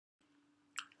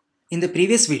In the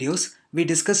previous videos, we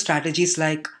discussed strategies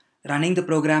like running the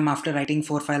program after writing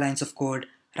 4 or 5 lines of code,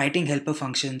 writing helper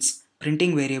functions,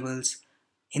 printing variables.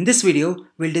 In this video,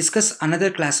 we'll discuss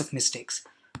another class of mistakes.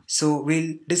 So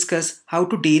we'll discuss how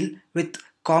to deal with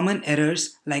common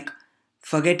errors like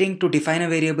forgetting to define a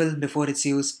variable before it's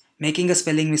used, making a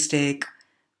spelling mistake,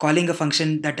 calling a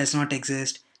function that does not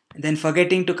exist, and then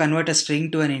forgetting to convert a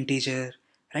string to an integer,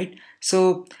 right?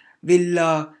 So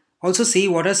we'll also see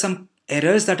what are some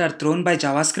errors that are thrown by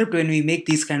JavaScript when we make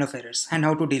these kind of errors and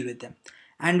how to deal with them.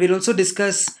 And we'll also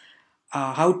discuss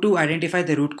how to identify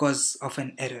the root cause of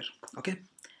an error. Okay,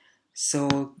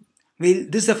 so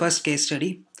this is the first case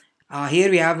study. Here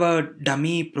we have a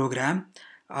dummy program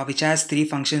which has three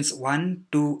functions 1,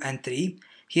 2 and 3.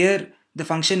 Here the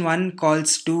function 1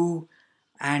 calls 2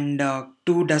 and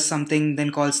 2 does something,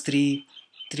 then calls 3,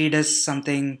 3 does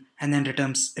something and then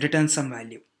returns some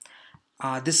value.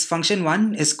 This function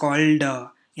 1 is called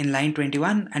in line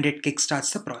 21 and it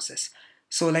kickstarts the process.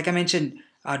 So like I mentioned,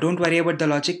 don't worry about the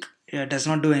logic, it does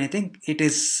not do anything. It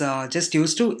is just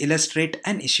used to illustrate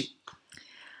an issue.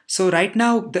 So right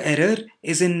now the error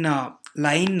is in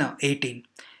line 18.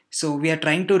 So we are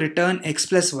trying to return x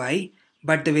plus y,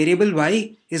 but the variable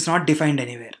y is not defined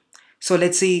anywhere. So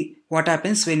let's see what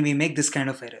happens when we make this kind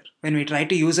of error, when we try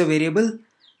to use a variable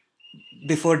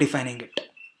before defining it.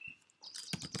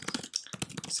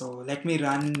 So let me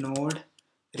run node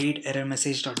read error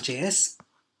message.js.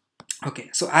 Okay,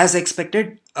 so as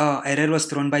expected, error was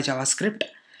thrown by JavaScript.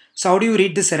 So how do you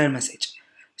read this error message?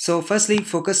 So firstly,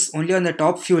 focus only on the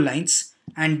top few lines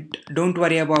and don't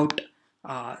worry about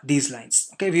these lines.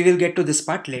 Okay, we will get to this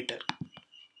part later.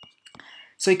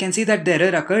 So you can see that the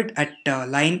error occurred at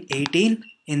line 18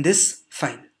 in this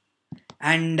file.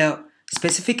 And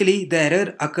specifically, the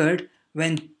error occurred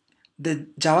when the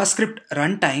JavaScript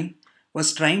runtime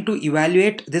was trying to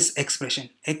evaluate this expression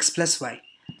x plus y.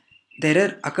 The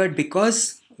error occurred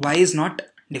because y is not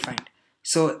defined.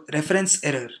 So reference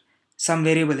error, some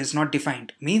variable is not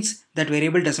defined, means that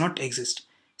variable does not exist.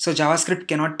 So JavaScript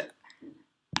cannot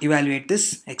evaluate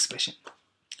this expression.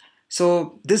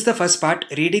 So this is the first part,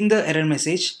 reading the error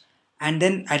message and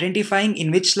then identifying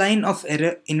in which line of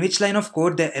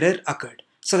code the error occurred.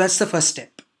 So that's the first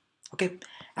step. Okay,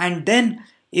 and then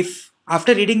if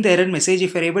after reading the error message,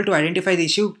 if you're able to identify the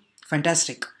issue,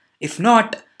 fantastic. If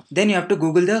not, then you have to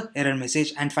Google the error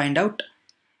message and find out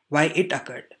why it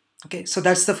occurred. Okay, so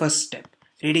that's the first step,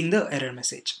 reading the error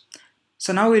message.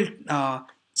 So now we'll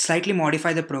slightly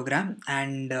modify the program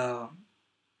and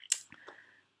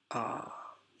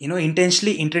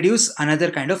intentionally introduce another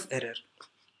kind of error.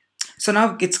 So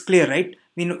now it's clear, right?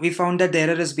 We found that the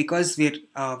error is because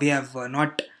we have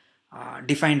not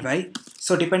defined y.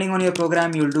 So depending on your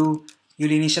program, you'll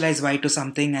initialize y to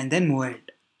something and then move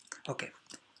ahead. Okay.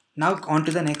 Now on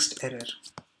to the next error.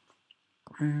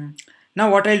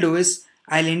 Now what I'll do is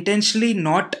I'll intentionally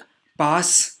not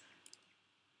pass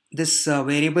this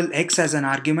variable x as an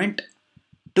argument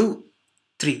to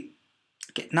 3.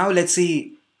 Okay. Now let's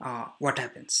see what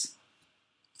happens.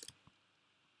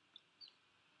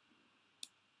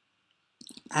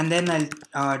 And then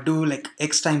I'll do like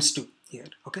x times 2 here.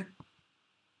 Okay.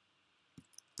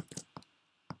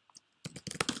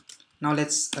 Now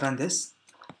let's run this.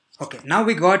 Okay, now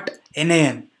we got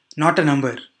NaN, not a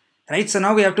number, right? So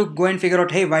now we have to go and figure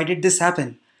out, hey, why did this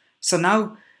happen? So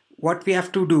now what we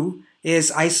have to do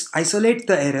is isolate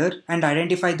the error and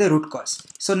identify the root cause.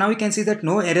 So now we can see that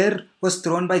no error was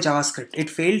thrown by JavaScript.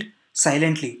 It failed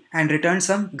silently and returned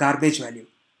some garbage value.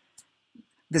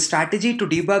 The strategy to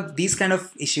debug these kind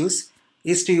of issues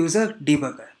is to use a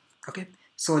debugger. Okay,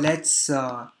 so let's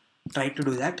try to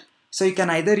do that. So you can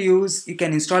either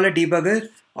install a debugger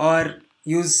or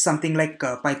use something like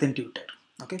PythonTutor.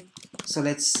 Okay, so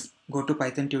let's go to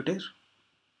PythonTutor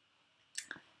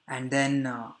and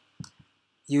then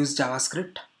use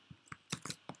JavaScript.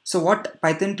 So what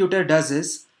PythonTutor does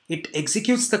is it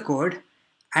executes the code,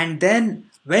 and then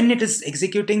when it is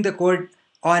executing the code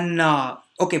on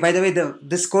okay, by the way,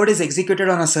 this code is executed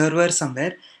on a server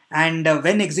somewhere, and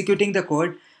when executing the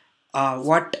code,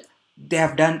 what they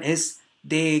have done is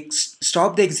they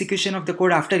stop the execution of the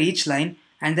code after each line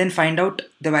and then find out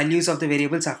the values of the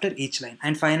variables after each line,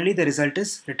 and finally the result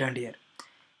is returned here.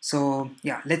 So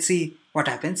yeah, let's see what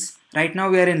happens. Right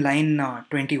now we are in line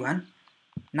 21.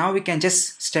 Now we can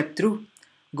just step through,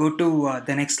 go to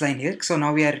the next line here. So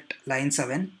now we are at line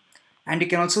 7, and you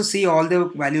can also see all the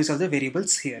values of the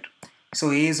variables here. So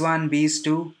a is 1, b is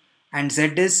 2 and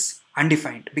z is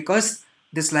undefined because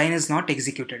this line is not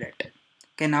executed yet.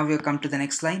 Okay, now we have come to the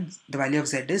next line. The value of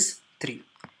z is 3.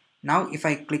 Now if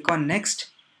I click on next,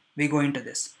 we go into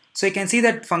this. So you can see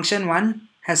that function 1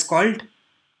 has called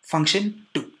function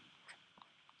 2.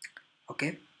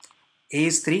 Okay, a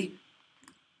is 3.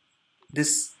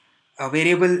 This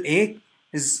variable a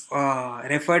is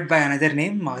referred by another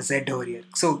name z over here.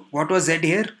 So what was z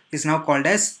here is now called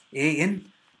as a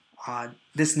in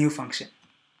this new function.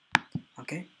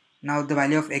 Okay, now the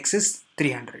value of x is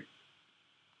 300.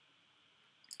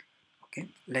 Okay,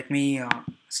 let me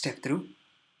step through.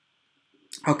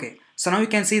 Okay, so now you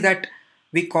can see that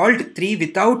we called 3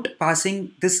 without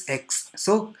passing this x.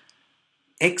 So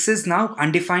x is now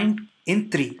undefined in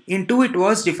 3. In 2 it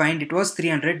was defined, it was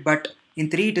 300, but in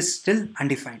 3 it is still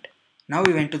undefined. Now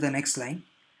we went to the next line,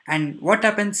 and what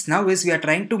happens now is we are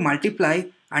trying to multiply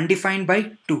undefined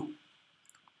by 2.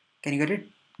 Can you get it?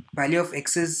 Value of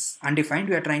x is undefined,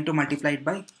 we are trying to multiply it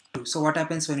by 2. So what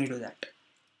happens when you do that?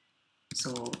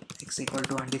 So x equal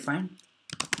to undefined,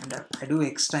 and I do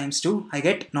x times 2, I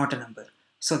get not a number.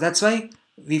 So that's why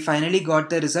we finally got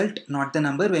the result not the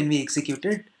number when we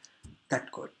executed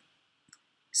that code.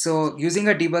 So using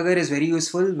a debugger is very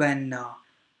useful when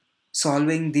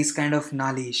solving these kind of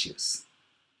gnarly issues.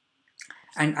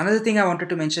 And another thing I wanted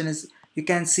to mention is you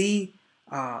can see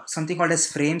something called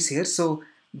as frames here. So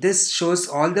this shows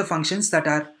all the functions that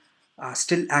are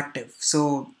still active.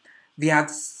 So we have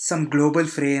some global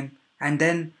frame, and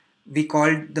then we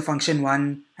called the function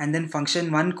 1, and then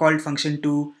function 1 called function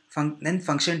 2, then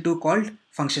function 2 called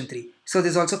function 3. So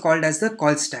this is also called as the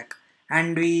call stack.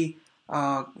 And we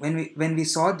when we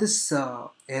saw this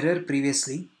error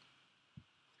previously,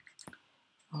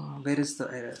 where is the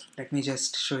error? Let me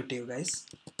just show it to you guys.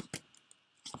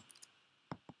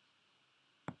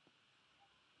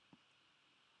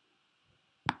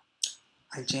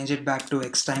 I'll change it back to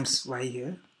x times y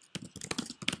here.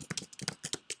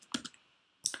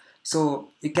 So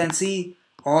you can see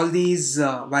all these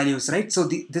values, right? So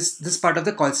this part of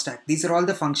the call stack, these are all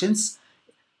the functions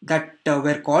that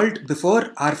were called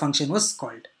before our function was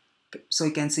called. Okay. So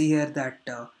you can see here that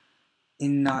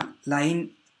in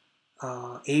line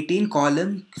 18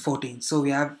 column 14, so we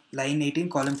have line 18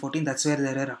 column 14, that's where the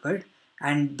error occurred,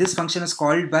 and this function is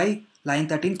called by line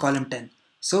 13 column 10.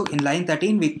 So in line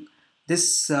 13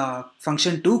 this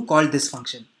function 2 called this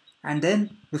function, and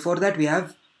then before that we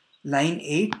have line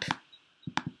 8,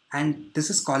 and this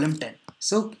is column 10.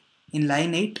 So in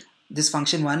line 8 this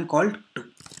function 1 called 2.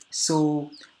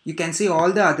 So you can see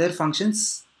all the other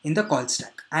functions in the call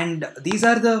stack, and these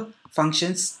are the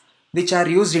functions which are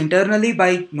used internally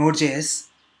by Node.js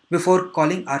before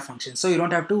calling our function. So you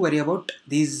don't have to worry about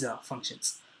these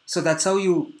functions. So that's how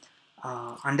you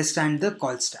understand the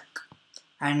call stack.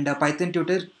 And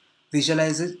PythonTutor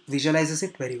visualizes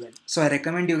it very well. So I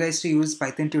recommend you guys to use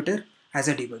PythonTutor as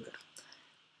a debugger.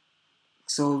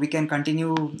 So we can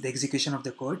continue the execution of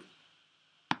the code.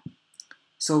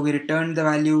 So we returned the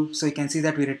value. So you can see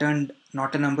that we returned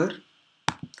not a number.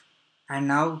 And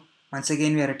now once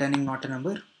again we are returning not a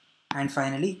number. And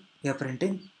finally we are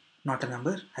printing not a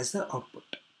number as the output.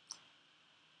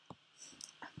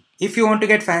 If you want to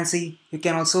get fancy, you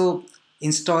can also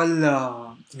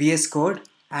install VS Code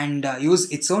and use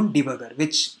its own debugger,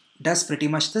 which does pretty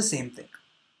much the same thing.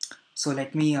 So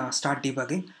let me start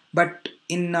debugging. But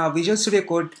in Visual Studio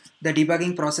Code, the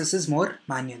debugging process is more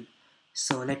manual.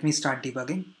 So let me start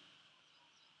debugging.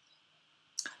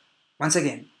 Once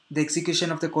again, the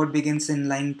execution of the code begins in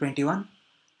line 21,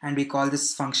 and we call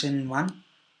this function 1,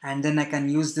 and then I can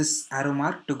use this arrow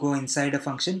mark to go inside a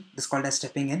function. This is called as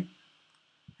stepping in,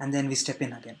 and then we step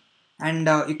in again. And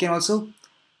you can also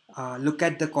look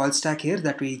at the call stack here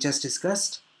that we just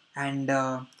discussed, and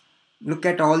look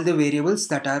at all the variables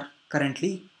that are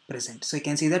currently present. So you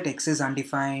can see that x is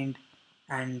undefined,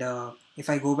 and if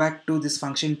I go back to this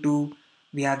function 2,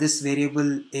 we have this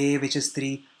variable a which is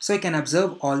 3. So you can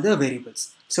observe all the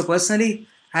variables. So personally,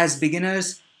 as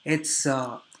beginners, it's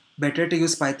better to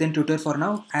use PythonTutor for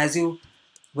now. As you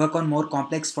work on more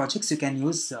complex projects, you can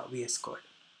use VS Code.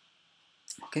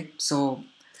 Okay, so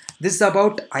this is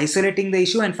about isolating the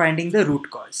issue and finding the root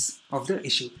cause of the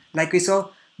issue. Like we saw,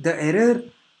 the error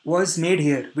was made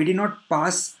here. We did not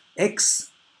pass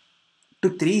x to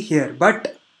 3 here,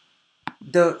 but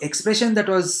the expression that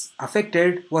was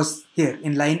affected was here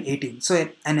in line 18. So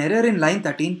an error in line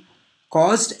 13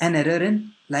 caused an error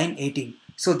in line 18.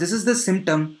 So this is the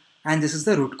symptom and this is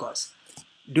the root cause.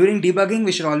 During debugging,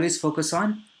 we should always focus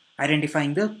on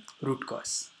identifying the root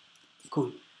cause.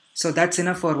 Cool. So that's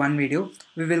enough for one video.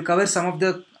 We will cover some of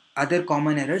the other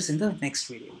common errors in the next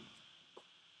video.